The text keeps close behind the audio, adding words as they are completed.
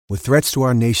With threats to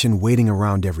our nation waiting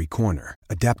around every corner,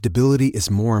 adaptability is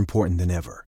more important than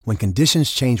ever. When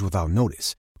conditions change without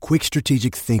notice, quick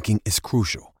strategic thinking is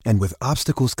crucial. And with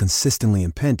obstacles consistently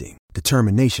impending,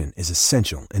 determination is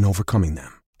essential in overcoming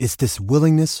them. It's this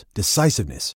willingness,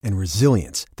 decisiveness, and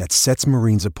resilience that sets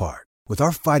Marines apart. With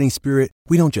our fighting spirit,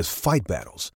 we don't just fight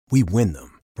battles, we win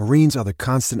them. Marines are the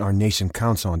constant our nation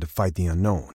counts on to fight the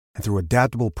unknown. And through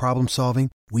adaptable problem solving,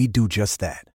 we do just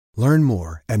that. Learn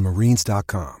more at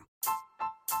marines.com.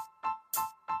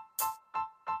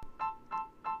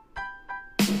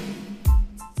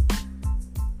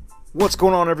 What's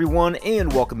going on, everyone,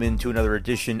 and welcome into another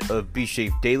edition of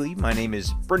B-Shape Daily. My name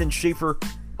is Brendan Schaefer,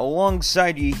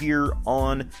 alongside you here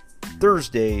on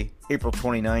Thursday, April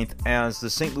 29th, as the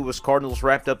St. Louis Cardinals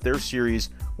wrapped up their series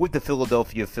with the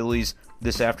Philadelphia Phillies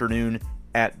this afternoon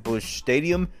at Busch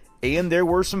Stadium, and there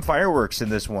were some fireworks in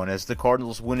this one as the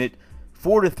Cardinals win it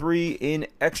 4-3 in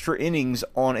extra innings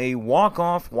on a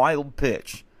walk-off wild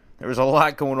pitch. There was a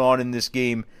lot going on in this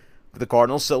game for the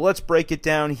Cardinals, so let's break it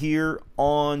down here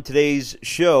on today's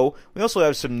show. We also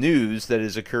have some news that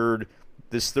has occurred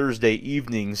this Thursday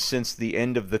evening since the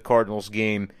end of the Cardinals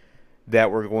game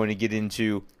that we're going to get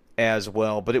into as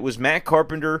well. But it was Matt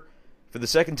Carpenter, for the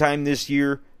second time this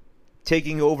year,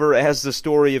 taking over as the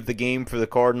story of the game for the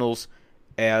Cardinals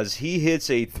as he hits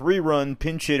a 3-run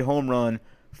pinch hit home run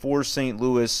for St.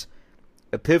 Louis,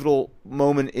 a pivotal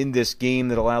moment in this game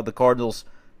that allowed the Cardinals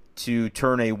to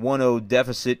turn a 1-0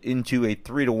 deficit into a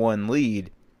 3-1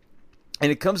 lead. And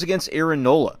it comes against Aaron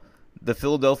Nola, the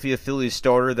Philadelphia Phillies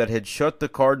starter that had shut the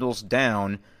Cardinals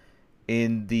down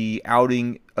in the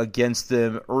outing against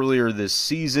them earlier this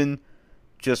season,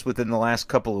 just within the last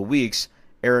couple of weeks.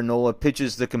 Aaron Nola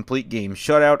pitches the complete game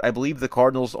shutout. I believe the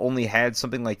Cardinals only had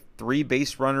something like 3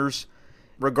 base runners.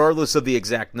 Regardless of the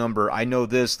exact number, I know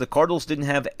this: the Cardinals didn't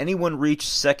have anyone reach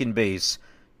second base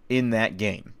in that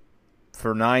game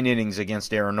for 9 innings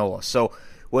against Aaron Nola. So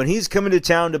when he's coming to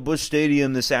town to Busch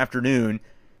Stadium this afternoon,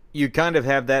 you kind of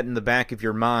have that in the back of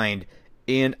your mind.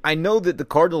 And I know that the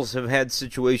Cardinals have had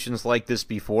situations like this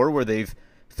before where they've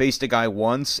faced a guy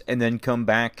once and then come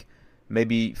back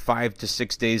maybe 5 to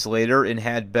 6 days later and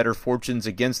had better fortunes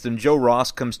against them. Joe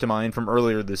Ross comes to mind from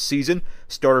earlier this season,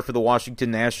 starter for the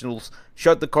Washington Nationals,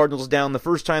 shut the Cardinals down the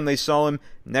first time they saw him.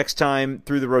 Next time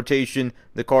through the rotation,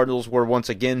 the Cardinals were once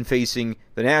again facing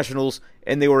the Nationals,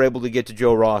 and they were able to get to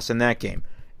Joe Ross in that game.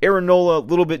 Aaron Nola, a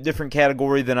little bit different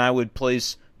category than I would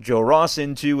place Joe Ross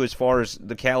into as far as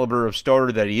the caliber of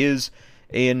starter that he is,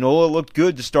 and Nola looked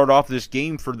good to start off this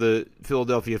game for the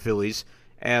Philadelphia Phillies,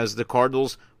 as the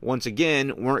Cardinals, once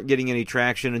again, weren't getting any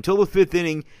traction until the 5th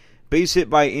inning. Base hit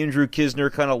by Andrew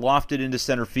Knizner, kind of lofted into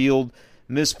center field.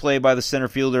 Misplay by the center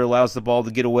fielder allows the ball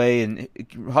to get away, and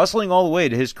hustling all the way,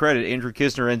 to his credit, Andrew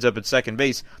Knizner ends up at second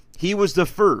base. He was the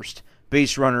first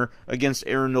base runner against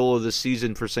Aaron Nola this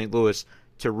season for St. Louis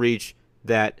to reach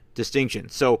that distinction.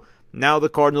 So now the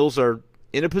Cardinals are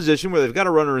in a position where they've got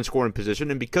a runner in scoring position,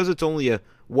 and because it's only a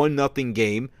 1-0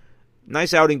 game,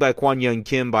 nice outing by Kwon Young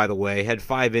Kim, by the way. Had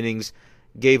 5 innings,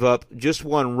 gave up just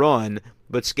 1 run,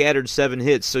 but scattered 7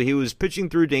 hits. So he was pitching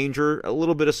through danger, a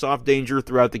little bit of soft danger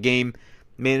throughout the game.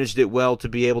 Managed it well to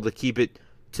be able to keep it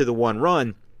to the 1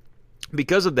 run.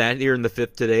 Because of that, here in the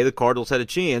 5th today, the Cardinals had a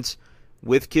chance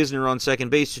with Knizner on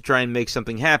second base to try and make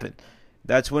something happen.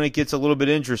 That's when it gets a little bit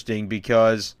interesting,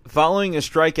 because following a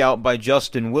strikeout by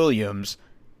Justin Williams,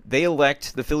 they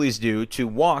elect, the Phillies do, to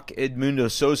walk Edmundo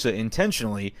Sosa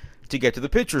intentionally to get to the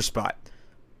pitcher spot.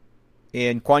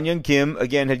 And Kwon Young Kim,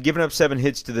 again, had given up 7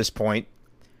 hits to this point.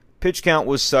 Pitch count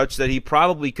was such that he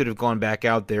probably could have gone back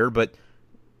out there, but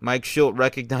Mike Shildt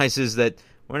recognizes that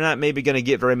we're not maybe going to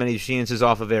get very many chances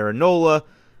off of Aaron Nola.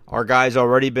 Our guy's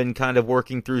already been kind of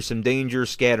working through some danger,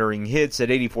 scattering hits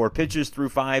at 84 pitches through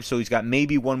 5, so he's got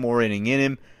maybe 1 more inning in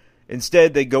him.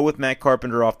 Instead, they go with Matt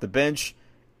Carpenter off the bench,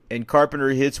 and Carpenter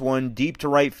hits one deep to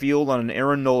right field on an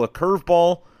Aaron Nola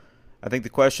curveball. I think the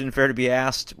question fair to be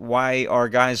asked, why are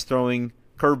guys throwing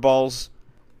curveballs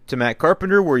to Matt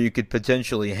Carpenter where you could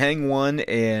potentially hang one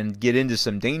and get into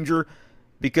some danger?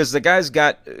 Because the guy's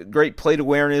got great plate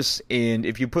awareness, and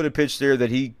if you put a pitch there that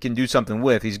he can do something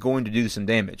with, he's going to do some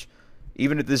damage.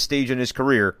 Even at this stage in his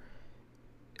career,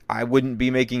 I wouldn't be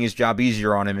making his job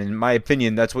easier on him. In my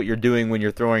opinion, that's what you're doing when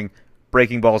you're throwing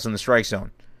breaking balls in the strike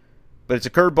zone. But it's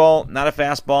a curveball, not a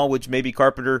fastball, which maybe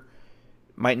Carpenter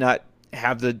might not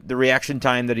have the reaction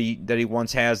time that he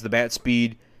once has, the bat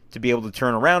speed to be able to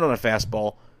turn around on a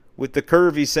fastball. With the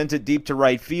curve, he sent it deep to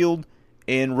right field,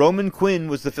 and Roman Quinn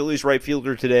was the Phillies right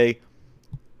fielder today,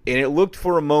 and it looked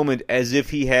for a moment as if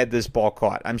he had this ball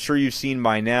caught. I'm sure you've seen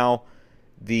by now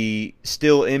the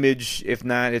still image. If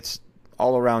not, it's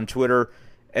all around Twitter.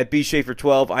 At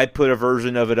bschaefer12, I put a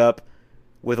version of it up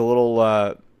with a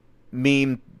little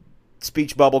meme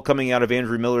speech bubble coming out of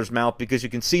Andrew Miller's mouth, because you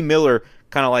can see Miller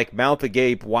kind of like mouth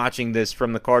agape watching this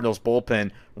from the Cardinals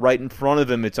bullpen. Right in front of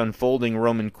him, it's unfolding.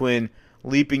 Roman Quinn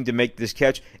leaping to make this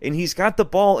catch, and he's got the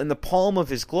ball in the palm of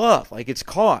his glove, like it's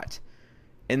caught,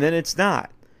 and then it's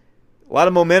not. A lot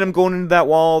of momentum going into that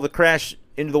wall. The crash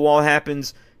into the wall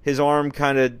happens. His arm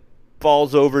kind of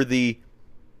falls over the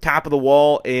top of the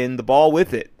wall, and the ball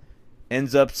with it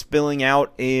ends up spilling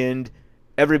out, and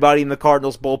everybody in the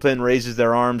Cardinals bullpen raises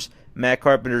their arms. Matt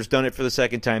Carpenter's done it for the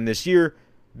second time this year.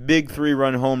 Big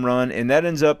 3-run home run, and that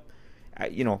ends up,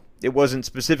 it wasn't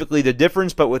specifically the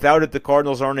difference, but without it, the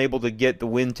Cardinals aren't able to get the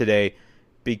win today,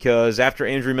 because after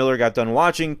Andrew Miller got done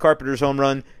watching Carpenter's home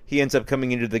run, he ends up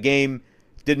coming into the game.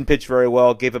 Didn't pitch very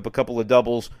well, gave up a couple of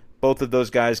doubles. Both of those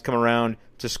guys come around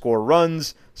to score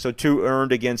runs, so 2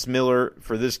 earned against Miller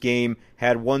for this game.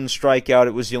 Had 1 strikeout.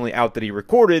 It was the only out that he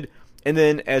recorded. And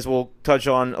then, as we'll touch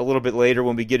on a little bit later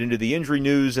when we get into the injury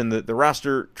news and the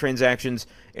roster transactions,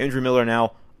 Andrew Miller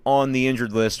now on the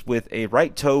injured list with a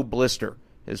right toe blister,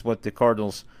 is what the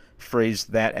Cardinals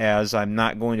phrased that as. I'm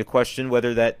not going to question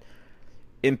whether that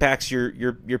impacts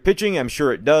your pitching. I'm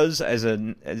sure it does.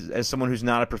 As someone who's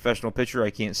not a professional pitcher, I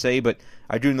can't say, but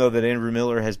I do know that Andrew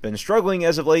Miller has been struggling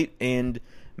as of late, and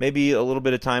maybe a little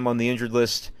bit of time on the injured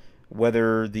list.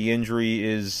 Whether the injury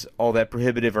is all that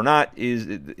prohibitive or not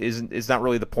is not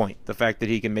really the point. The fact that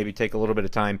he can maybe take a little bit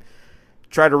of time,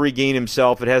 try to regain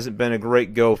himself. It hasn't been a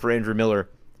great go for Andrew Miller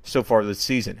so far this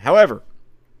season. However,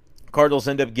 Cardinals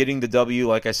end up getting the W,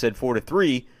 like I said,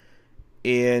 4-3,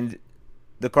 and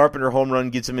the Carpenter home run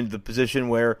gets him into the position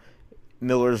where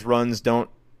Miller's runs don't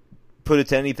put it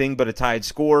to anything but a tied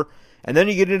score. And then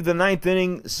you get into the 9th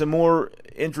inning, some more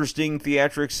interesting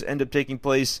theatrics end up taking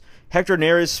place. Hector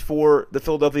Neris for the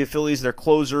Philadelphia Phillies, their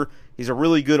closer. He's a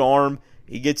really good arm.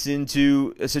 He gets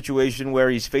into a situation where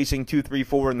he's facing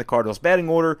 2-3-4 in the Cardinals batting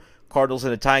order. Cardinals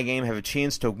in a tie game have a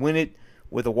chance to win it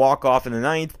with a walk-off in the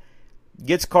 9th.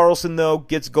 Gets Carlson, though,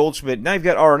 gets Goldschmidt. Now you've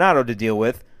got Arenado to deal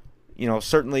with.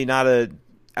 Certainly not a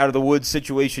out-of-the-woods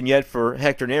situation yet for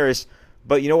Hector Neris.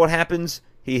 But you know what happens?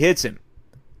 He hits him.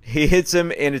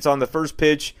 And it's on the first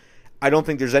pitch. I don't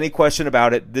think there's any question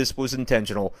about it. This was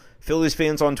intentional. Phillies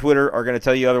fans on Twitter are going to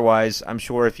tell you otherwise, I'm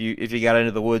sure, if you got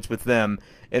into the woods with them.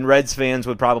 And Reds fans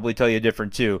would probably tell you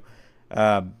different, too.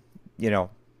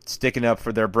 Sticking up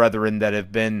for their brethren that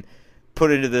have been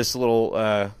put into this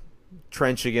little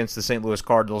trench against the St. Louis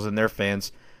Cardinals and their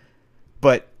fans.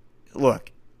 But,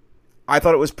 look, I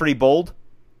thought it was pretty bold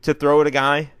to throw at a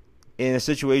guy in a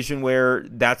situation where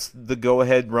that's the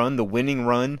go-ahead run, the winning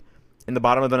run in the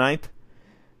bottom of the 9th.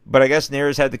 But I guess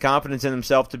Neris had the confidence in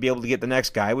himself to be able to get the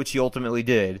next guy, which he ultimately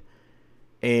did.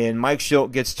 And Mike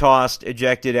Shildt gets tossed,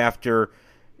 ejected after,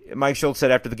 Mike Shildt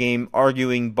said after the game,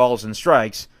 arguing balls and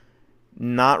strikes,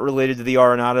 not related to the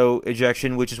Arenado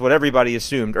ejection, which is what everybody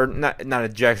assumed. Or not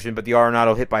ejection, but the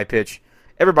Arenado hit by pitch.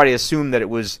 Everybody assumed that it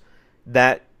was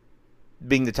that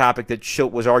being the topic that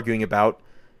Shildt was arguing about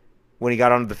when he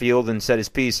got onto the field and said his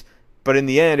piece. But in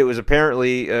the end, it was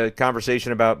apparently a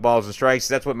conversation about balls and strikes.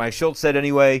 That's what Mike Shildt said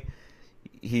anyway.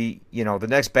 The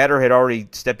next batter had already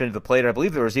stepped into the plate. I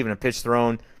believe there was even a pitch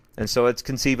thrown. And so it's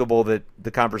conceivable that the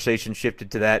conversation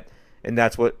shifted to that. And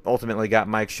that's what ultimately got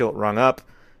Mike Shildt rung up.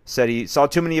 Said he saw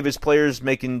too many of his players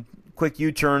making quick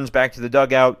U-turns back to the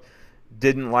dugout.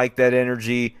 Didn't like that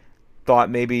energy.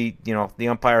 Thought maybe, the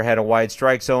umpire had a wide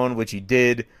strike zone, which he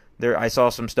did. I saw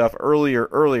some stuff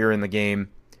earlier in the game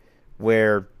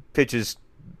where pitches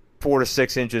 4 to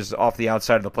 6 inches off the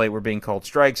outside of the plate were being called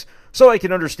strikes. So I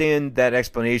can understand that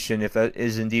explanation if that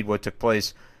is indeed what took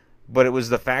place. But it was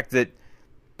the fact that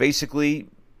basically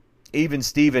even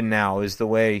Steven now is the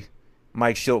way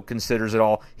Mike Shildt considers it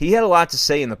all. He had a lot to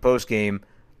say in the postgame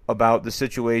about the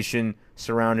situation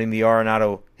surrounding the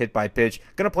Arenado hit by pitch.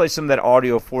 Going to play some of that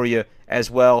audio for you as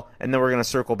well, and then we're going to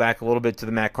circle back a little bit to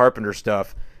the Matt Carpenter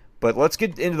stuff. But let's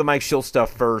get into the Mike Shildt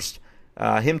stuff first.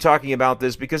 Him talking about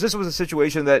this, because this was a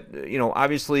situation that,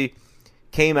 obviously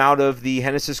came out of the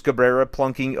Genesis Cabrera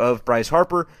plunking of Bryce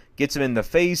Harper, gets him in the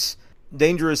face.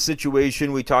 Dangerous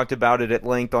situation. We talked about it at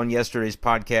length on yesterday's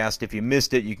podcast. If you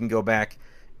missed it, you can go back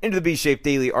into the B-Shape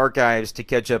Daily archives to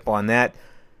catch up on that.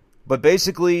 But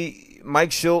basically,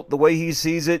 Mike Shildt, the way he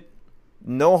sees it,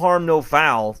 no harm, no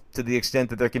foul, to the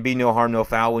extent that there can be no harm, no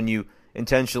foul when you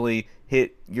intentionally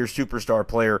hit your superstar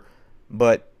player.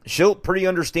 But Shildt pretty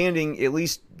understanding, at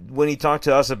least when he talked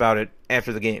to us about it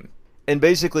after the game. And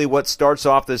basically what starts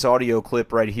off this audio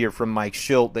clip right here from Mike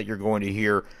Shildt that you're going to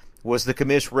hear was the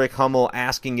commish Rick Hummel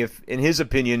asking if, in his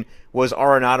opinion, was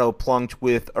Arenado plunked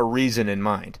with a reason in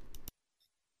mind.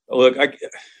 Look, I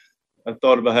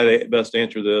thought about how to best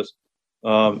answer this.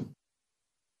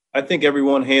 I think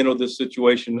everyone handled this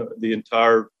situation the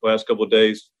entire last couple of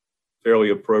days fairly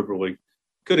appropriately.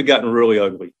 Could have gotten really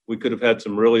ugly. We could have had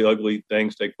some really ugly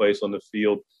things take place on the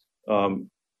field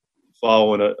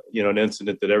following an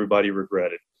incident that everybody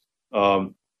regretted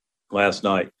last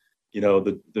night.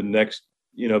 The next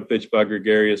pitch by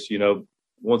Gregorius.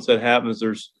 Once that happens,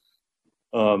 there's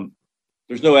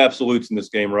no absolutes in this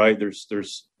game, right?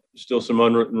 There's still some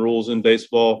unwritten rules in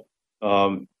baseball.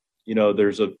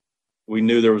 We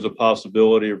knew there was a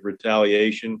possibility of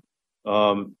retaliation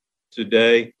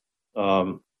today,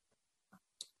 and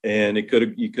you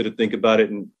could have think about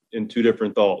it in two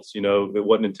different thoughts. It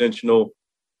wasn't intentional,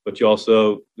 but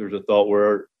there's a thought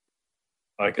where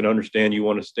I can understand you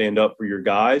want to stand up for your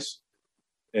guys,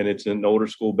 and it's an older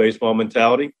school baseball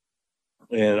mentality,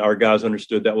 and our guys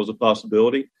understood that was a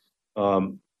possibility.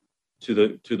 To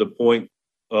the point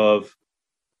of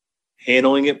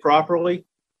handling it properly.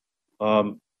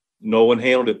 No one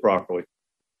handled it properly.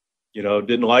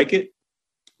 Didn't like it.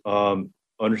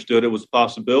 Understood it was a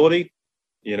possibility.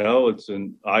 It's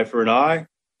an eye for an eye.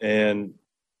 And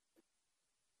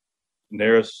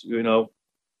Neris,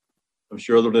 I'm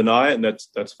sure they'll deny it, and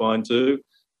that's fine too.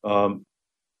 I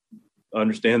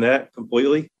understand that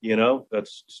completely.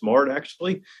 That's smart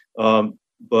actually.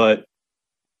 But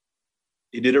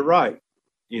he did it right.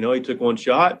 He took one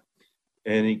shot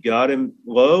and he got him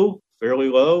fairly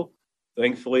low.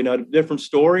 Thankfully, not a different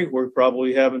story. We're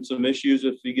probably having some issues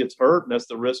if he gets hurt, and that's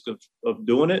the risk of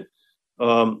doing it.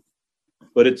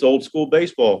 But it's old school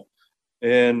baseball.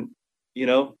 And,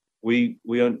 we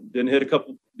didn't mean to hit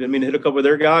a couple of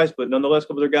their guys, but nonetheless, a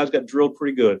couple of their guys got drilled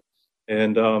pretty good.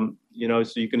 And, so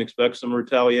you can expect some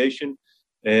retaliation.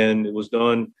 And it was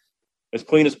done as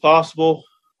clean as possible.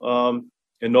 And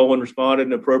no one responded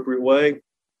in an appropriate way.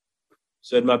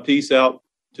 Said my piece out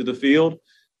to the field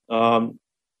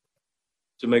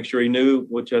to make sure he knew,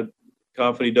 which I'm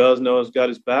confident he does know, has got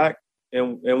his back,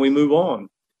 and we move on.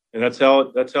 And that's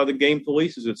how the game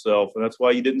polices itself. And that's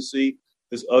why you didn't see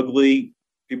this ugly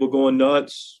people going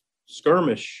nuts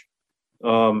skirmish.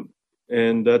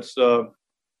 And that's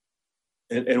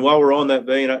and while we're on that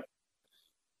vein,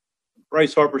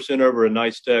 Bryce Harper sent over a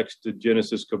nice text to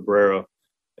Genesis Cabrera,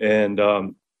 and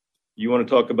you want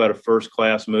to talk about a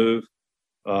first-class move.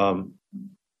 And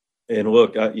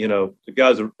look, the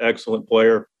guy's an excellent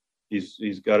player.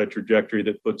 He's got a trajectory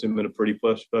that puts him in a pretty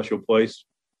special place,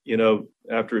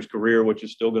 after his career, which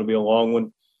is still going to be a long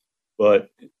one. But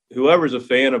whoever's a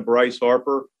fan of Bryce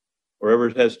Harper, or whoever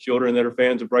has children that are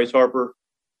fans of Bryce Harper,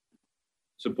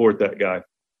 support that guy,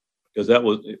 because that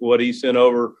was what he sent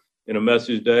over in a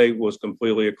message today was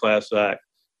completely a class act.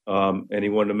 And he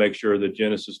wanted to make sure that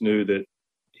Genesis knew that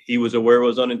he was aware it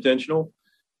was unintentional,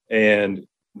 and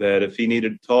that if he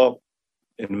needed to talk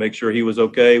and make sure he was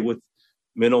okay with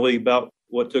mentally about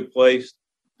what took place,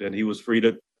 that he was free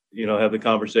to, have the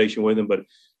conversation with him. But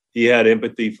he had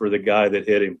empathy for the guy that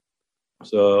hit him.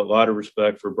 So a lot of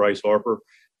respect for Bryce Harper,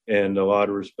 and a lot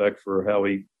of respect for how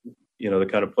he, the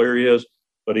kind of player he is,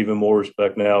 but even more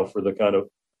respect now for the kind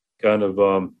of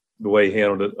the way he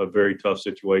handled a very tough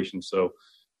situation. So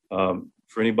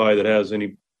for anybody that has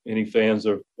any fans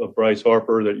of Bryce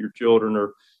Harper, that your children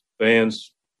are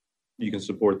fans, you can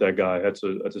support that guy. That's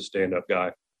a stand-up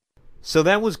guy. So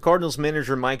that was Cardinals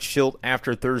manager Mike Shildt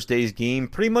after Thursday's game,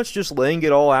 pretty much just laying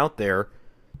it all out there.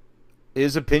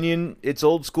 His opinion, it's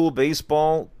old school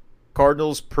baseball.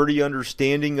 Cardinals pretty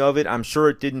understanding of it. I'm sure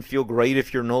it didn't feel great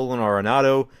if you're Nolan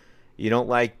Arenado. You don't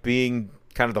like being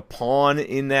kind of the pawn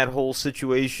in that whole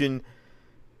situation.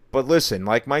 But listen,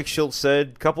 like Mike Shildt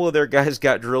said, a couple of their guys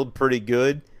got drilled pretty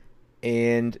good,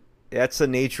 and that's the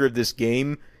nature of this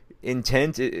game.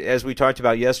 Intent, as we talked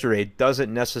about yesterday,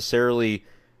 doesn't necessarily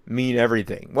mean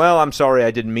everything. Well, I'm sorry,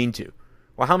 I didn't mean to.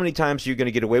 Well, how many times are you going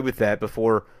to get away with that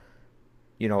before,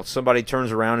 somebody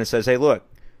turns around and says, hey, look,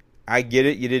 I get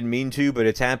it, you didn't mean to, but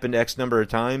it's happened X number of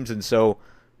times, and so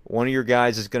one of your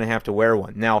guys is going to have to wear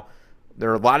one. Now, there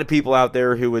are a lot of people out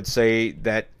there who would say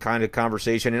that kind of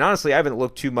conversation, and honestly, I haven't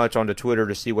looked too much onto Twitter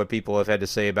to see what people have had to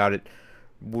say about it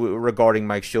regarding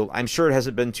Mike Shildt. I'm sure it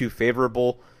hasn't been too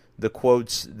favorable. The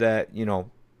quotes that,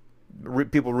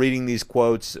 people reading these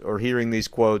quotes or hearing these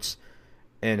quotes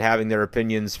and having their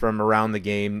opinions from around the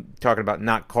game, talking about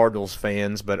not Cardinals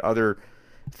fans, but other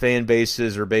fan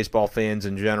bases or baseball fans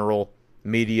in general,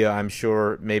 media, I'm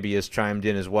sure, maybe has chimed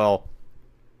in as well.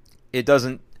 It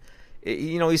doesn't,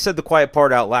 he said the quiet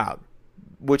part out loud,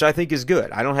 which I think is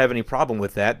good. I don't have any problem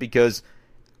with that, because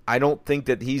I don't think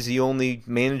that he's the only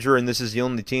manager and this is the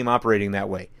only team operating that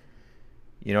way.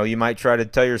 You know, you might try to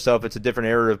tell yourself it's a different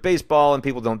era of baseball and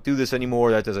people don't do this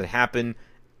anymore. That doesn't happen.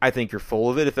 I think you're full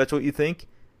of it if that's what you think.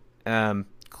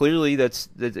 Clearly,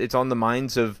 it's on the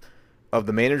minds of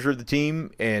the manager of the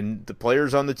team and the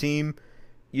players on the team.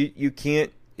 You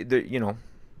can't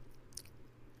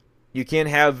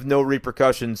have no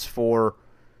repercussions for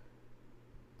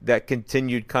that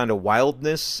continued kind of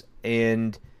wildness,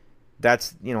 and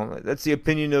that's the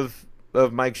opinion of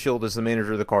Mike Shildt as the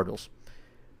manager of the Cardinals.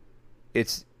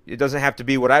 It doesn't have to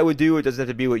be what I would do. It doesn't have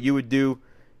to be what you would do.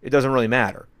 It doesn't really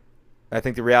matter. I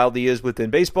think the reality is within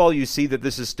baseball, you see that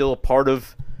this is still a part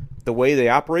of the way they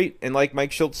operate. And like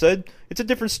Mike Shildt said, it's a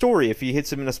different story if he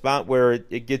hits him in a spot where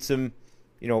it gets him,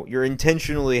 you're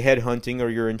intentionally headhunting or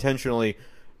you're intentionally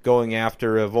going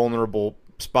after a vulnerable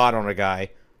spot on a guy.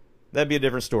 That'd be a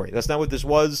different story. That's not what this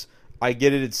was. I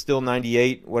get it. It's still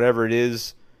 98, whatever it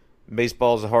is.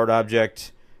 Baseball is a hard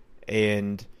object.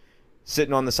 And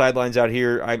sitting on the sidelines out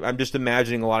here, I'm just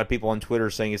imagining a lot of people on Twitter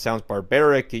saying it sounds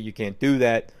barbaric. You can't do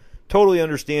that. Totally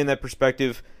understand that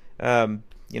perspective.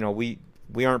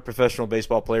 We aren't professional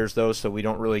baseball players though, so we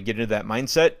don't really get into that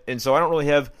mindset. And so I don't really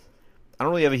have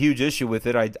a huge issue with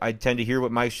it. I tend to hear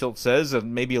what Mike Shildt says,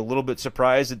 maybe a little bit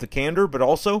surprised at the candor, but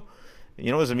also,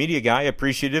 as a media guy,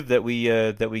 appreciative that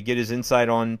we get his insight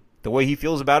on the way he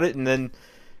feels about it, and then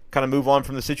kind of move on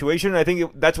from the situation. And I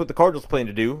think that's what the Cardinals plan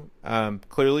to do.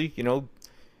 Clearly,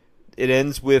 it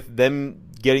ends with them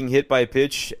getting hit by a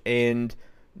pitch and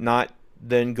not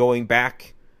then going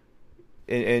back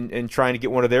and trying to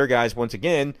get one of their guys once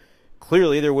again.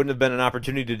 Clearly, there wouldn't have been an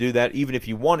opportunity to do that even if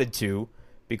you wanted to,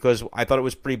 because I thought it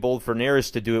was pretty bold for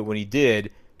Neris to do it when he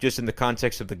did, just in the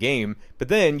context of the game. But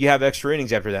then you have extra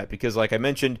innings after that, because like I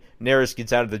mentioned, Neris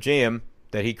gets out of the jam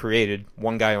that he created,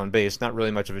 one guy on base, not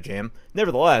really much of a jam.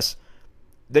 Nevertheless,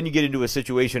 then you get into a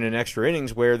situation in extra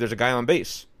innings where there's a guy on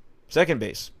base, second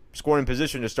base, scoring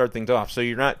position to start things off. So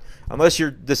you're not, unless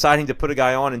you're deciding to put a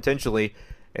guy on intentionally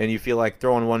and you feel like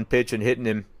throwing one pitch and hitting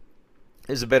him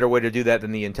is a better way to do that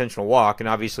than the intentional walk. And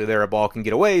obviously there a ball can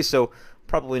get away, so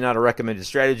probably not a recommended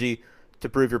strategy to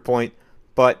prove your point.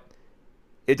 But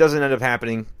it doesn't end up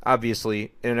happening,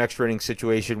 obviously, in an extra inning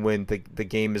situation when the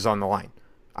game is on the line.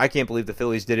 I can't believe the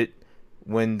Phillies did it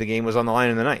when the game was on the line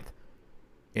in the ninth.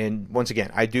 And once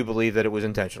again, I do believe that it was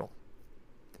intentional.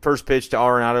 First pitch to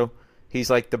Arenado, he's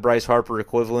like the Bryce Harper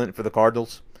equivalent for the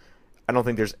Cardinals. I don't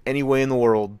think there's any way in the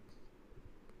world,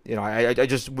 I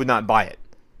just would not buy it.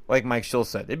 Like Mike Shildt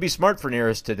said, it'd be smart for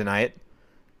Neris to deny it.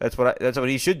 That's what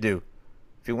he should do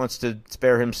if he wants to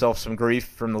spare himself some grief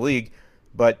from the league.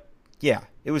 But yeah,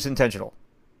 it was intentional.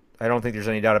 I don't think there's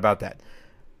any doubt about that.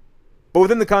 But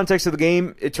within the context of the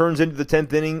game, it turns into the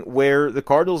 10th inning where the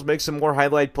Cardinals make some more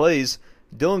highlight plays.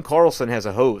 Dylan Carlson has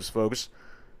a hose, folks.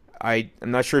 I'm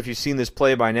not sure if you've seen this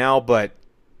play by now, but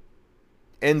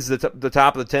ends the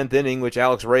top of the 10th inning, which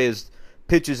Alex Reyes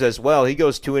pitches as well. He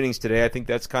goes 2 innings today. I think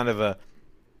that's kind of a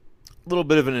little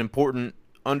bit of an important,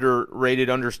 underrated,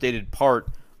 understated part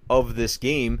of this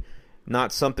game.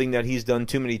 Not something that he's done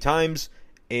too many times,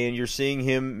 and you're seeing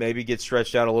him maybe get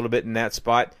stretched out a little bit in that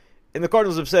spot. And the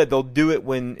Cardinals have said they'll do it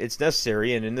when it's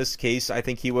necessary, and in this case, I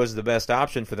think he was the best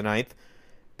option for the ninth,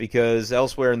 because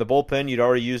elsewhere in the bullpen, you'd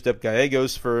already used up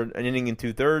Gallegos for an inning and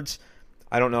 2/3.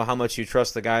 I don't know how much you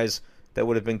trust the guys that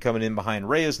would have been coming in behind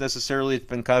Reyes necessarily. It's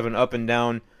been kind of an up and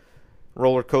down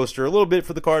roller coaster a little bit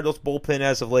for the Cardinals bullpen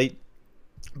as of late.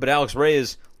 But Alex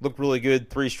Reyes looked really good,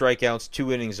 3 strikeouts,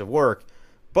 2 innings of work.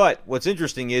 But what's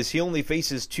interesting is he only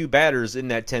faces 2 batters in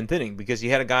that 10th inning, because he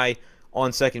had a guy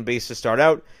on second base to start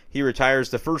out. He retires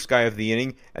the first guy of the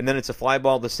inning, and then it's a fly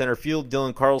ball to center field.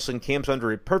 Dylan Carlson camps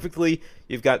under it perfectly.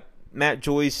 You've got Matt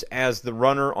Joyce as the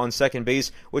runner on second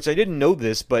base, which I didn't know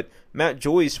this, but Matt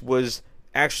Joyce was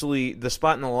actually the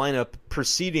spot in the lineup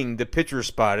preceding the pitcher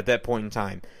spot at that point in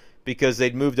time, because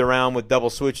they'd moved around with double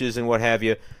switches and what have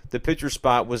you. The pitcher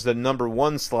spot was the number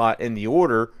 1 slot in the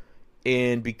order,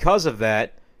 and because of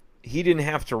that, he didn't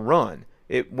have to run.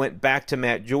 It went back to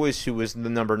Matt Joyce, who was the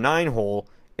number 9 hole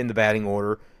in the batting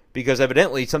order, because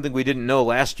evidently something we didn't know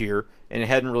last year, and it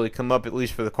hadn't really come up at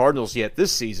least for the Cardinals yet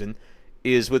this season,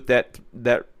 is with that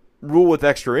rule with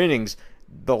extra innings,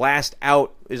 the last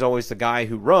out is always the guy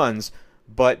who runs,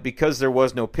 but because there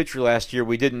was no pitcher last year,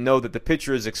 we didn't know that the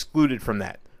pitcher is excluded from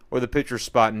that, or the pitcher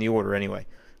spot in the order anyway.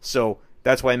 So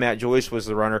that's why Matt Joyce was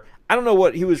the runner. I don't know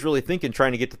what he was really thinking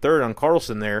trying to get to third on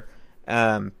Carlson there.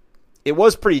 It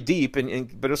was pretty deep, but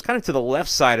it was kind of to the left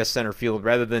side of center field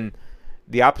rather than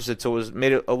the opposite, so it was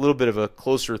made a little bit of a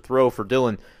closer throw for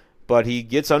Dylan. But he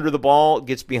gets under the ball,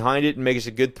 gets behind it, and makes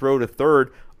a good throw to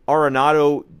third.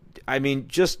 Arenado, I mean,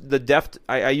 just the deft.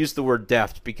 I use the word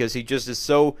deft because he just is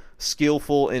so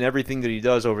skillful in everything that he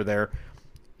does over there.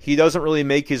 He doesn't really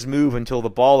make his move until the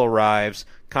ball arrives.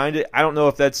 I don't know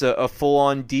if that's a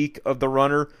full-on deke of the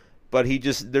runner, but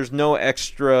there's no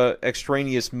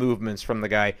extraneous movements from the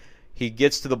guy. He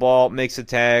gets to the ball, makes a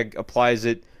tag, applies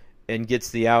it, and gets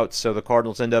the out. So the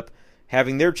Cardinals end up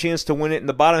having their chance to win it in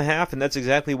the bottom half, and that's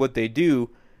exactly what they do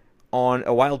on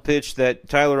a wild pitch that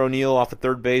Tyler O'Neill off of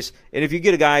third base. And if you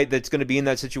get a guy that's going to be in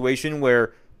that situation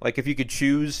where, like, if you could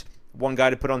choose one guy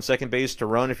to put on second base to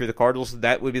run if you're the Cardinals,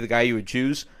 that would be the guy you would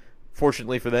choose.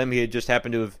 Fortunately for them, he had just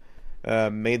happened to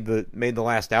have made the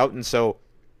last out, and so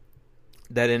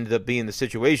that ended up being the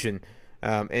situation.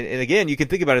 And again, you can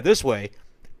think about it this way.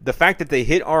 The fact that they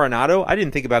hit Arenado, I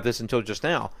didn't think about this until just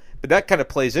now, but that kind of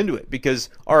plays into it because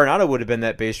Arenado would have been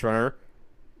that base runner,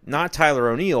 not Tyler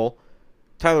O'Neill.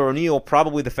 Tyler O'Neill,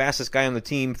 probably the fastest guy on the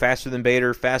team, faster than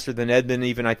Bader, faster than Edman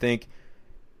even, I think.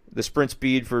 The sprint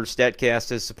speed for StatCast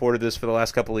has supported this for the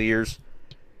last couple of years.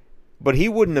 But he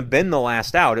wouldn't have been the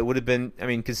last out. It would have been, I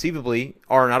mean, conceivably,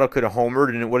 Arenado could have homered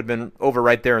and it would have been over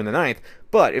right there in the ninth.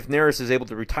 But if Neris is able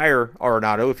to retire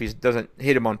Arenado, if he doesn't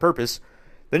hit him on purpose,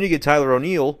 then you get Tyler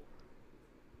O'Neill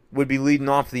would be leading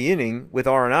off the inning with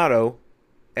Arenado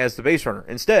as the base runner.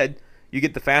 Instead, you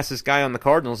get the fastest guy on the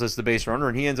Cardinals as the base runner,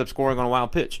 and he ends up scoring on a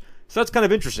wild pitch. So that's kind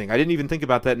of interesting. I didn't even think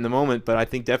about that in the moment, but I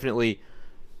think definitely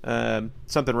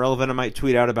something relevant. I might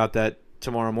tweet out about that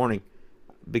tomorrow morning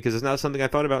because it's not something I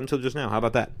thought about until just now. How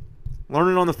about that?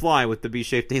 Learning on the fly with the Be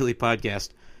Safe Daily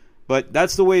podcast. But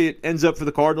that's the way it ends up for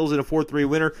the Cardinals in a 4-3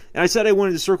 winner. And I said I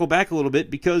wanted to circle back a little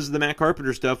bit because the Matt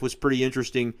Carpenter stuff was pretty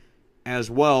interesting as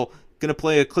well. Going to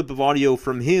play a clip of audio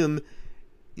from him.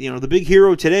 You know, the big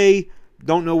hero today.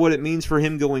 Don't know what it means for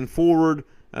him going forward.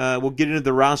 We'll get into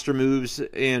the roster moves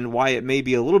and why it may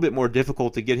be a little bit more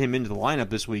difficult to get him into the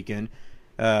lineup this weekend.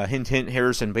 Hint, hint,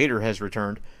 Harrison Bader has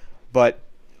returned. But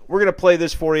we're going to play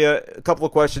this for you. A couple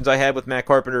of questions I had with Matt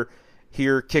Carpenter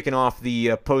here, kicking off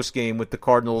the post game with the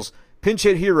Cardinals pinch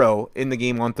hit hero in the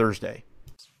game on Thursday.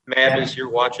 Matt, as you're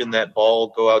watching that ball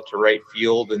go out to right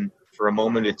field and for a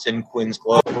moment it's in Quinn's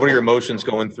glove, what are your emotions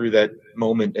going through that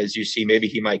moment as you see maybe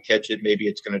he might catch it, maybe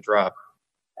it's going to drop?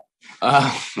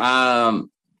 I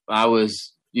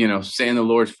was, saying the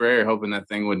Lord's Prayer, hoping that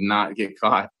thing would not get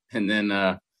caught. And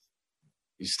then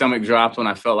his stomach dropped when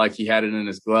I felt like he had it in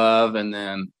his glove. And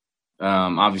then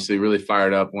obviously really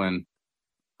fired up when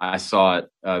I saw it,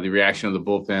 the reaction of the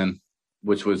bullpen,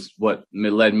 which was what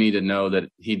led me to know that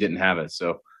he didn't have it.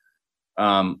 So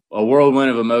a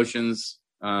whirlwind of emotions,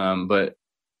 but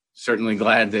certainly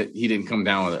glad that he didn't come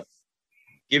down with it.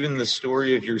 Given the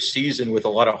story of your season with a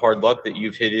lot of hard luck that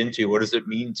you've hit into, what does it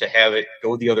mean to have it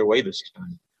go the other way this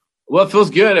time? Well, it feels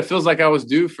good. It feels like I was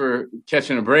due for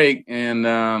catching a break, and,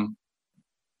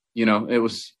 it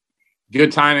was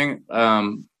good timing,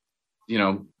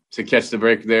 to catch the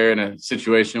break there in a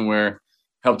situation where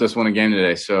helped us win a game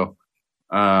today. So,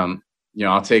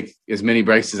 I'll take as many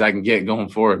breaks as I can get going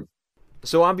forward.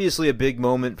 So obviously a big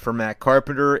moment for Matt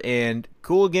Carpenter, and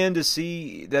cool again to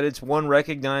see that it's one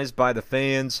recognized by the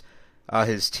fans,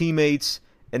 his teammates,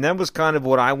 and that was kind of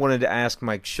what I wanted to ask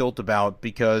Mike Shildt about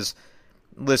because,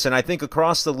 listen, I think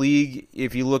across the league,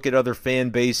 if you look at other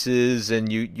fan bases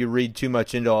and you read too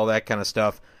much into all that kind of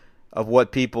stuff of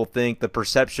what people think, the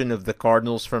perception of the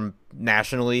Cardinals from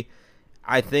nationally,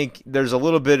 I think there's a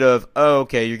little bit of,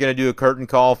 okay, you're going to do a curtain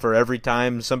call for every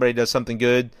time somebody does something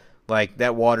good, like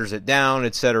that waters it down,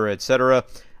 et cetera, et cetera.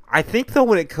 I think, though,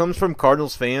 when it comes from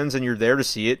Cardinals fans and you're there to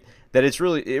see it, that it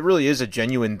really is a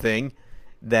genuine thing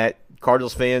that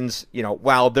Cardinals fans,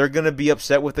 while they're going to be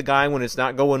upset with the guy when it's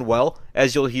not going well,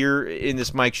 as you'll hear in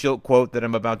this Mike Shildt quote that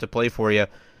I'm about to play for you,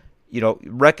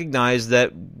 recognize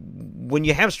that when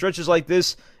you have stretches like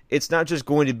this, it's not just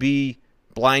going to be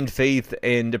blind faith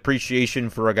and appreciation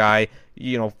for a guy.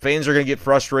 Fans are going to get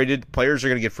frustrated. Players are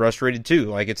going to get frustrated too.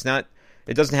 Like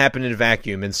it doesn't happen in a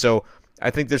vacuum. And so I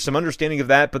think there's some understanding of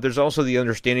that, but there's also the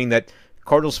understanding that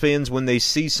Cardinals fans, when they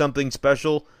see something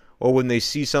special or when they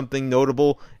see something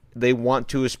notable, they want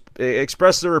to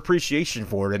express their appreciation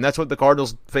for it. And that's what the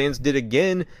Cardinals fans did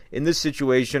again in this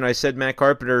situation. I said Matt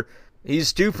Carpenter,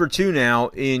 he's 2 for 2 now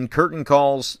in curtain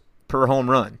calls per home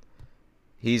run.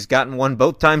 He's gotten one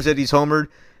both times that he's homered.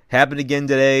 Happened again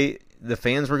today. The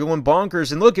fans were going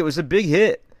bonkers. And look, it was a big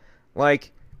hit.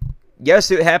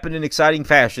 Yes, it happened in exciting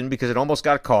fashion because it almost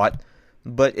got caught,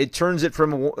 but it turns it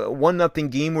from a 1-0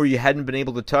 game where you hadn't been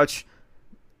able to touch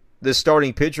the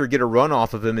starting pitcher, get a run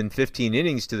off of him in 15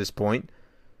 innings to this point,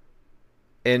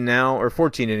 and now, or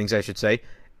 14 innings, I should say,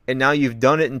 and now you've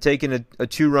done it and taken a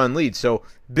 2-run lead. So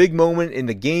big moment in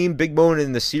the game, big moment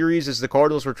in the series as the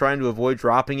Cardinals were trying to avoid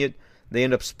dropping it. They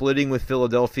end up splitting with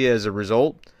Philadelphia as a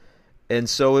result. And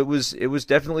so it was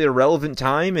definitely a relevant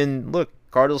time. And look,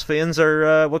 Cardinals fans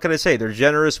are, what can I say? They're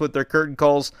generous with their curtain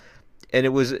calls. And it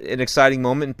was an exciting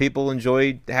moment, and people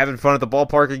enjoyed having fun at the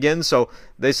ballpark again. So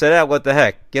they said, what the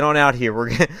heck? Get on out here. We're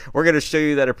going to show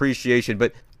you that appreciation.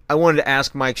 But I wanted to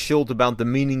ask Mike Shildt about the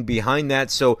meaning behind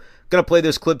that. So I'm going to play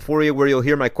this clip for you where you'll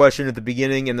hear my question at the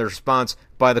beginning and the response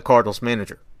by the Cardinals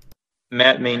manager.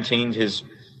 Matt maintained his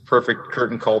perfect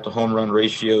curtain call to home run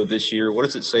ratio this year. What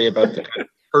does it say about the kind of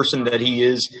person that he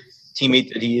is,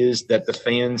 teammate that he is, that the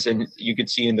fans, and you could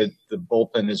see in the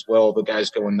bullpen as well, the guys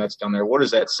going nuts down there? What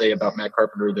does that say about Matt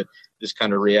Carpenter, that this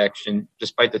kind of reaction,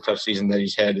 despite the tough season that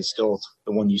he's had, is still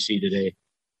the one you see today?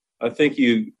 I think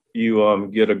you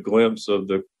get a glimpse of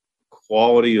the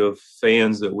quality of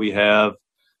fans that we have,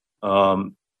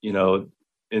 in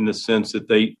the sense that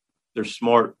they're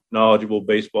smart, knowledgeable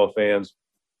baseball fans.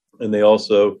 And they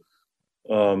also,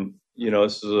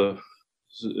 this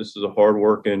is a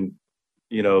hardworking,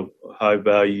 high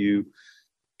value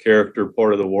character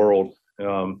part of the world.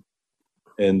 I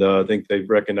think they've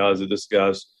recognized that this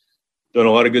guy's done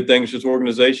a lot of good things for this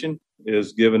organization,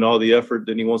 is given all the effort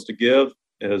that he wants to give,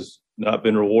 has not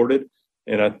been rewarded.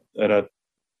 And I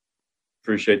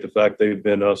appreciate the fact they've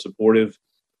been supportive,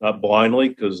 not blindly,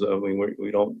 because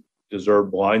we don't deserve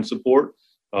blind support,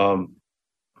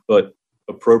 but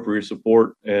appropriate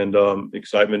support and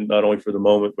excitement, not only for the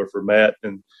moment, but for Matt.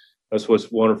 And that's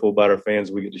what's wonderful about our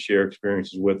fans. We get to share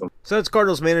experiences with them. So that's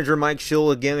Cardinals manager Mike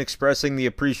Shildt again expressing the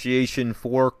appreciation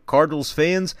for Cardinals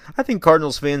fans. I think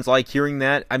Cardinals fans like hearing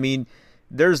that. I mean,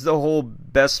 there's the whole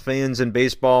best fans in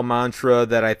baseball mantra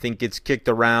that I think gets kicked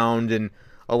around and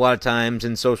a lot of times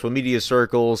in social media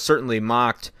circles, certainly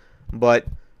mocked. But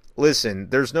listen,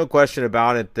 there's no question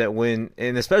about it that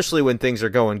and especially when things are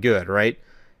going good, right?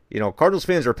 Cardinals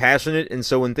fans are passionate, and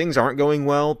so when things aren't going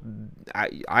well,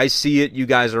 I see it. You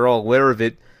guys are all aware of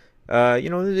it.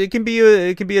 It can be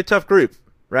a tough group,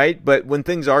 right? But when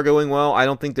things are going well, I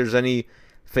don't think there's any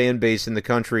fan base in the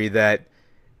country that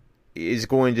is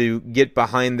going to get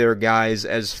behind their guys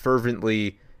as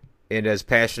fervently and as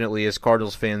passionately as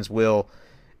Cardinals fans will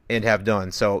and have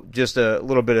done. So just a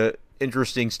little bit of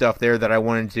interesting stuff there that I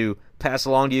wanted to pass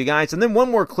along to you guys. And then one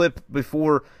more clip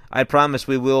before I promise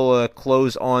we will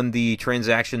close on the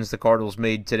transactions the Cardinals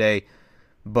made today.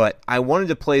 But I wanted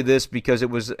to play this because it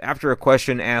was after a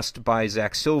question asked by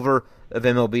Zach Silver of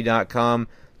MLB.com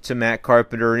to Matt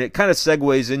Carpenter, and it kind of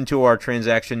segues into our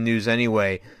transaction news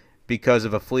anyway because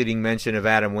of a fleeting mention of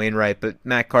Adam Wainwright. But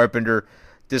Matt Carpenter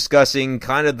discussing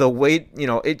kind of the weight,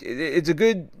 it's a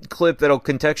good clip that'll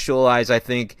contextualize, I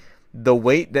think, the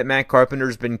weight that Matt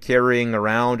Carpenter's been carrying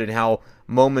around and how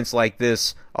moments like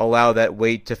this allow that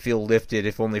weight to feel lifted,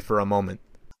 if only for a moment.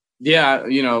 Yeah,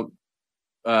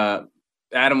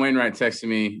 Adam Wainwright texted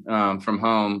me from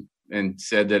home and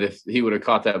said that if he would have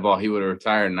caught that ball, he would have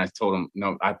retired. And I told him,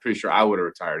 no, I'm pretty sure I would have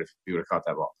retired if he would have caught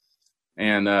that ball.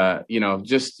 And,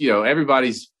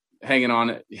 everybody's hanging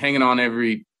on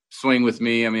every swing with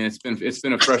me. I mean, it's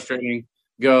been a frustrating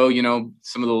go.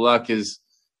 Some of the luck is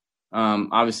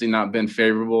obviously not been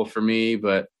favorable for me,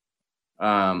 but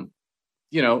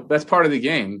that's part of the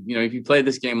game. If you play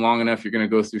this game long enough, you're going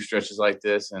to go through stretches like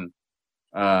this, and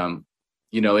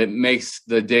it makes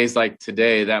the days like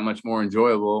today that much more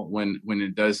enjoyable when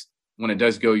it does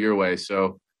go your way.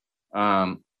 So,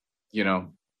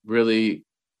 really,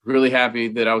 really happy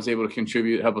that I was able to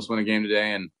contribute, help us win a game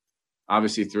today, and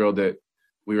obviously thrilled that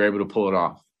we were able to pull it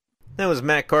off. That was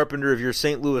Matt Carpenter of your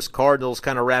St. Louis Cardinals,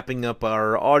 kind of wrapping up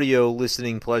our audio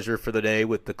listening pleasure for the day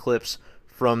with the clips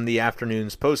from the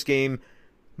afternoon's postgame.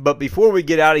 But before we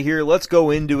get out of here, let's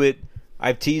go into it.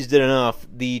 I've teased it enough.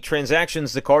 The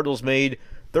transactions the Cardinals made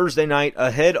Thursday night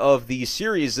ahead of the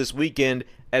series this weekend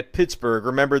at Pittsburgh.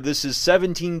 Remember, this is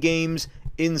 17 games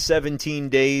in 17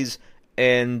 days,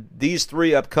 and these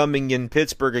three upcoming in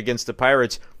Pittsburgh against the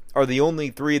Pirates are the only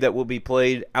three that will be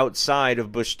played outside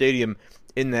of Busch Stadium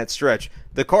in that stretch.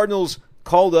 The Cardinals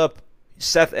called up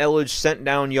Seth Elledge, sent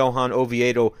down Johan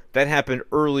Oviedo. That happened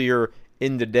earlier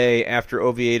in the day after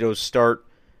Oviedo's start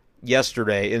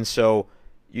yesterday. And so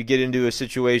you get into a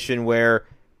situation where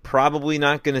probably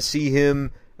not going to see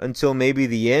him until maybe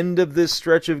the end of this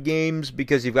stretch of games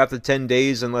because you've got the 10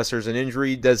 days unless there's an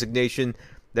injury designation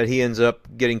that he ends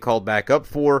up getting called back up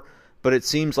for. But it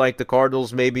seems like the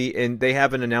Cardinals maybe, and they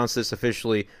haven't announced this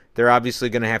officially, they're obviously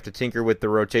going to have to tinker with the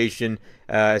rotation,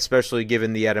 especially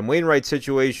given the Adam Wainwright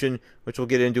situation, which we'll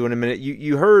get into in a minute.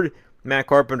 You heard Matt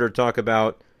Carpenter talk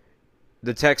about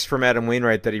the text from Adam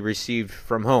Wainwright that he received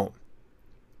from home.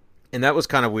 And that was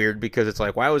kind of weird because it's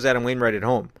like, why was Adam Wainwright at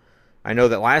home? I know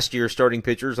that last year starting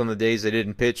pitchers on the days they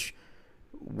didn't pitch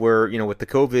were, with the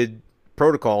COVID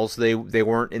protocols, they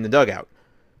weren't in the dugout,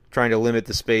 trying to limit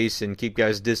the space and keep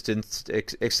guys distanced,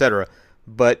 etc.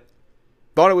 But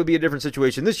thought it would be a different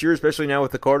situation this year, especially now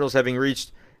with the Cardinals having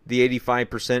reached the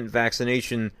 85%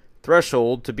 vaccination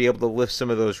threshold to be able to lift some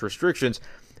of those restrictions.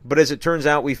 But as it turns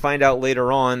out, we find out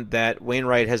later on that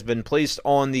Wainwright has been placed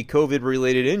on the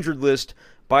COVID-related injured list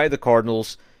by the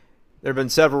Cardinals. There have been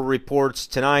several reports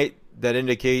tonight that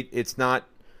indicate it's not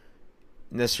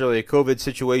necessarily a COVID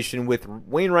situation with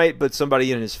Wainwright, but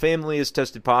somebody in his family has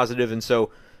tested positive, and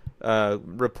so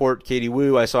report Katie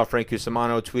Woo. I saw Frank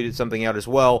Cusimano tweeted something out as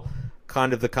well,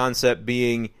 kind of the concept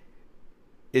being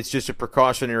it's just a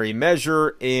precautionary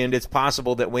measure, and it's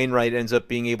possible that Wainwright ends up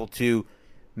being able to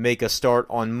make a start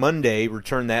on Monday,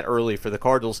 return that early for the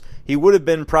Cardinals. He would have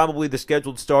been probably the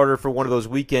scheduled starter for one of those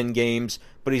weekend games,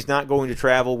 but he's not going to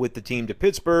travel with the team to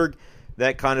Pittsburgh.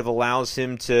 That kind of allows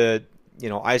him to,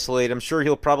 isolate. I'm sure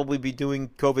he'll probably be doing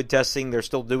COVID testing. They're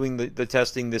still doing the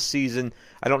testing this season.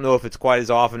 I don't know if it's quite as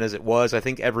often as it was. I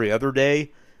think every other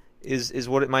day is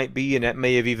what it might be, and that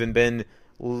may have even been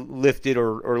lifted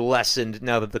or lessened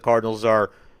now that the Cardinals are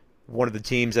one of the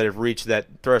teams that have reached that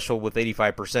threshold with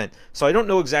 85%. So I don't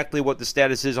know exactly what the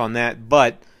status is on that,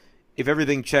 but if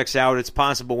everything checks out, it's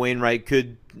possible Wainwright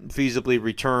could feasibly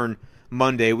return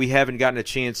Monday. We haven't gotten a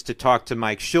chance to talk to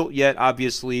Mike Schilt yet.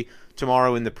 Obviously,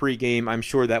 tomorrow in the pregame, I'm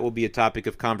sure that will be a topic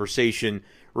of conversation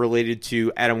related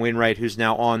to Adam Wainwright, who's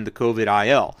now on the COVID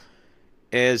IL.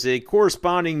 As a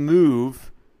corresponding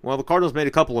move, well, the Cardinals made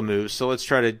a couple of moves, so let's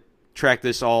try to track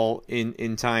this all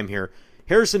in time here.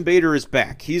 Harrison Bader is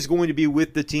back. He's going to be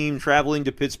with the team traveling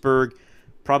to Pittsburgh,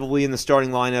 probably in the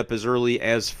starting lineup as early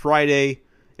as Friday.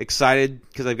 Excited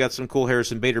because I've got some cool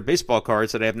Harrison Bader baseball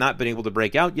cards that I have not been able to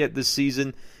break out yet this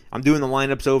season. I'm doing the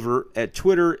lineups over at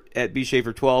Twitter at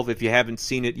bshafer12. If you haven't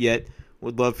seen it yet,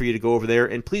 would love for you to go over there.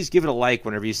 And please give it a like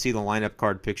whenever you see the lineup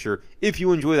card picture if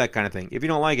you enjoy that kind of thing. If you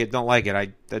don't like it, don't like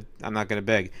it. I'm not going to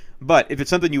beg. But if it's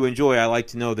something you enjoy, I like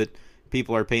to know that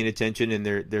people are paying attention and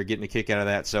they're getting a kick out of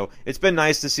that. So it's been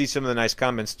nice to see some of the nice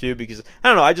comments too, because I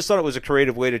don't know, I just thought it was a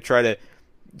creative way to try to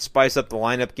spice up the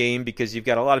lineup game, because you've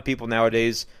got a lot of people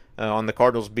nowadays on the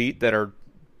Cardinals beat that are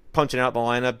punching out the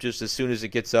lineup just as soon as it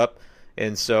gets up.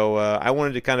 And so I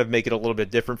wanted to kind of make it a little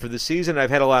bit different for the season. I've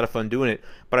had a lot of fun doing it,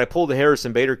 but I pulled the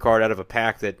Harrison Bader card out of a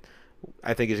pack that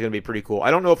I think is going to be pretty cool.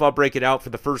 I don't know if I'll break it out for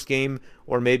the first game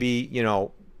or maybe,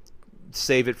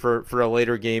 save it for a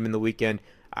later game in the weekend.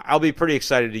 I'll be pretty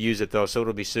excited to use it, though, so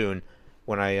it'll be soon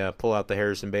when I pull out the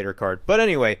Harrison Bader card. But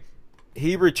anyway,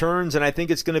 he returns, and I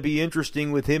think it's going to be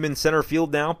interesting with him in center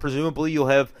field now. Presumably you'll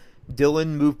have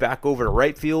Dylan move back over to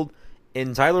right field,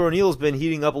 and Tyler O'Neill's been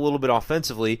heating up a little bit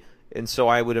offensively, and so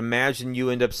I would imagine you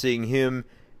end up seeing him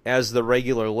as the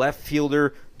regular left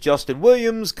fielder. Justin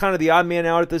Williams, kind of the odd man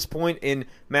out at this point, and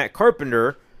Matt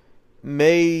Carpenter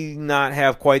may not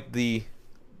have quite the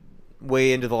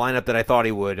way into the lineup that I thought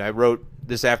he would. I wrote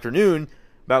this afternoon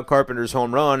about Carpenter's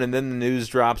home run, and then the news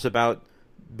drops about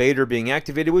Bader being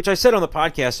activated, which I said on the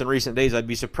podcast in recent days I'd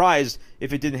be surprised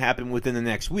if it didn't happen within the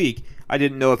next week. I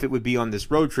didn't know if it would be on this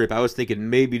road trip. I was thinking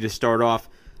maybe to start off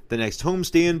the next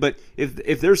homestand, but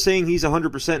if they're saying he's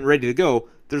 100% and ready to go,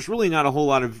 there's really not a whole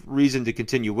lot of reason to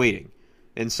continue waiting.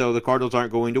 And so the Cardinals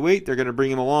aren't going to wait. They're going to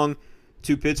bring him along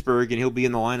to Pittsburgh, and he'll be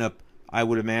in the lineup, I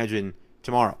would imagine,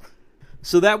 tomorrow.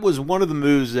 So that was one of the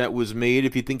moves that was made,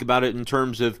 if you think about it in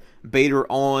terms of Bader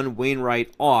on,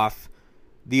 Wainwright off.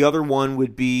 The other one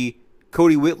would be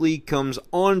Cody Whitley comes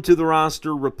onto the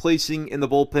roster, replacing in the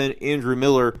bullpen Andrew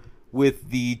Miller with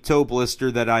the toe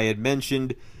blister that I had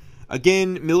mentioned.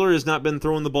 Again, Miller has not been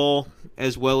throwing the ball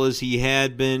as well as he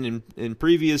had been in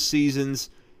previous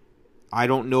seasons. I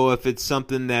don't know if it's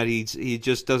something that he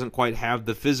just doesn't quite have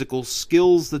the physical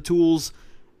skills, the tools,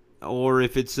 or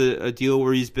if it's a deal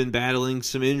where he's been battling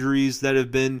some injuries that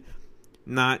have been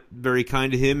not very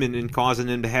kind to him and causing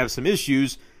him to have some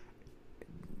issues.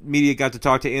 Media got to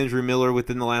talk to Andrew Miller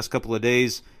within the last couple of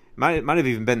days. Might have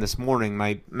even been this morning.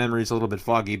 My memory's a little bit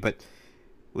foggy, but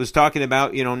was talking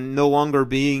about, no longer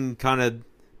being kind of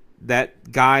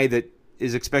that guy that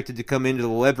is expected to come into the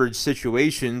leverage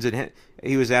situations, and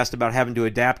he was asked about having to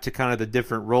adapt to kind of the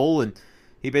different role, and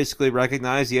he basically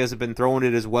recognized he hasn't been throwing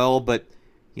it as well, but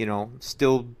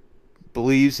still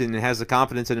believes and has the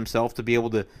confidence in himself to be able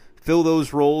to fill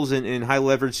those roles in high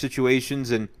leverage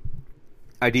situations, and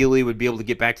ideally would be able to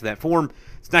get back to that form.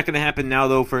 It's not going to happen now,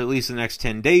 though, for at least the next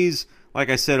 10 days. Like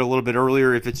I said a little bit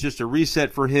earlier, if it's just a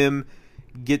reset for him,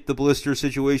 get the blister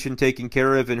situation taken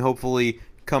care of and hopefully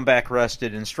come back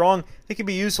rested and strong. It can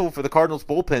be useful for the Cardinals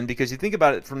bullpen because you think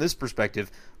about it from this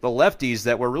perspective, the lefties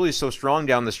that were really so strong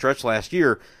down the stretch last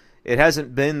year, it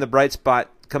hasn't been the bright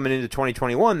spot coming into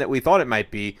 2021 that we thought it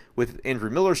might be, with Andrew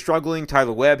Miller struggling.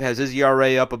 Tyler Webb has his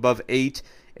ERA up above 8,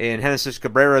 and Genesis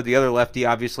Cabrera, the other lefty,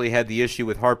 obviously had the issue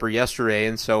with Harper yesterday,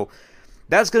 and so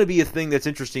that's going to be a thing that's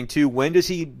interesting too. When does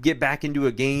he get back into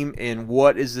a game, and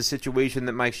what is the situation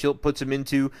that Mike Shildt puts him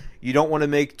into? You don't want to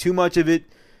make too much of it.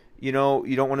 You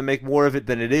don't want to make more of it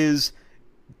than it is,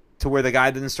 to where the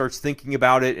guy then starts thinking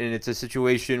about it, and it's a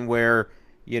situation where,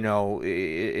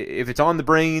 if it's on the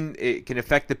brain, it can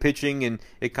affect the pitching, and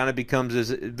it kind of becomes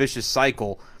a vicious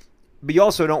cycle. But you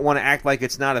also don't want to act like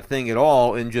it's not a thing at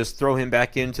all and just throw him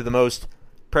back into the most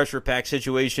pressure-packed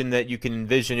situation that you can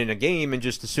envision in a game and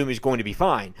just assume he's going to be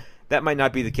fine. That might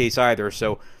not be the case either.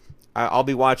 So I'll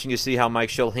be watching to see how Mike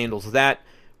Shildt handles that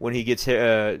when he gets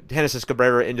Genesis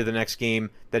Cabrera into the next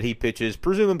game that he pitches,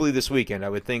 presumably this weekend. I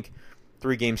would think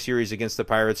 3-game series against the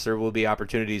Pirates, there will be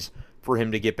opportunities for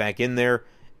him to get back in there,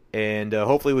 and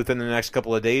hopefully within the next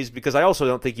couple of days, because I also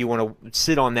don't think you want to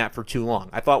sit on that for too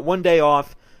long. I thought 1 day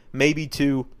off, maybe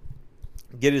 2,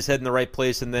 get his head in the right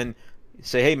place, and then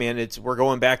say, hey man, we're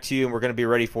going back to you and we're going to be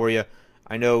ready for you.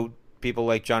 I know people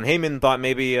like John Heyman thought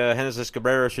maybe Genesis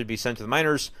Cabrera should be sent to the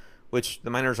minors, which the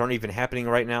minors aren't even happening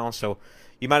right now, so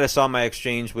you might have saw my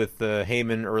exchange with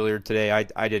Heyman earlier today.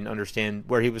 I didn't understand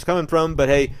where he was coming from, but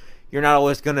hey, you're not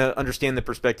always going to understand the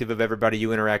perspective of everybody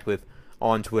you interact with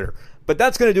on Twitter. But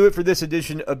that's going to do it for this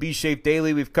edition of B-Shape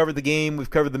Daily. We've covered the game, we've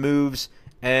covered the moves,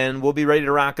 and we'll be ready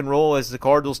to rock and roll as the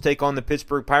Cardinals take on the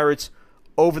Pittsburgh Pirates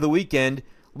over the weekend.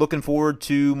 Looking forward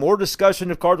to more discussion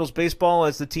of Cardinals baseball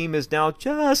as the team has now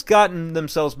just gotten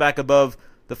themselves back above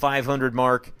the 500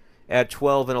 mark at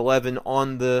 12-11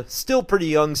 on the still pretty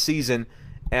young season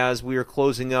as we are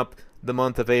closing up the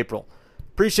month of April.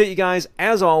 Appreciate you guys,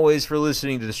 as always, for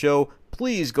listening to the show.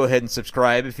 Please go ahead and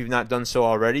subscribe if you've not done so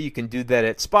already. You can do that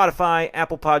at Spotify,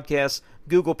 Apple Podcasts,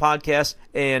 Google Podcasts,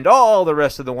 and all the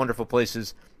rest of the wonderful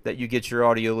places that you get your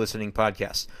audio listening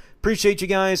podcasts. Appreciate you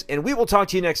guys, and we will talk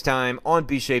to you next time on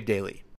B-Shape Daily.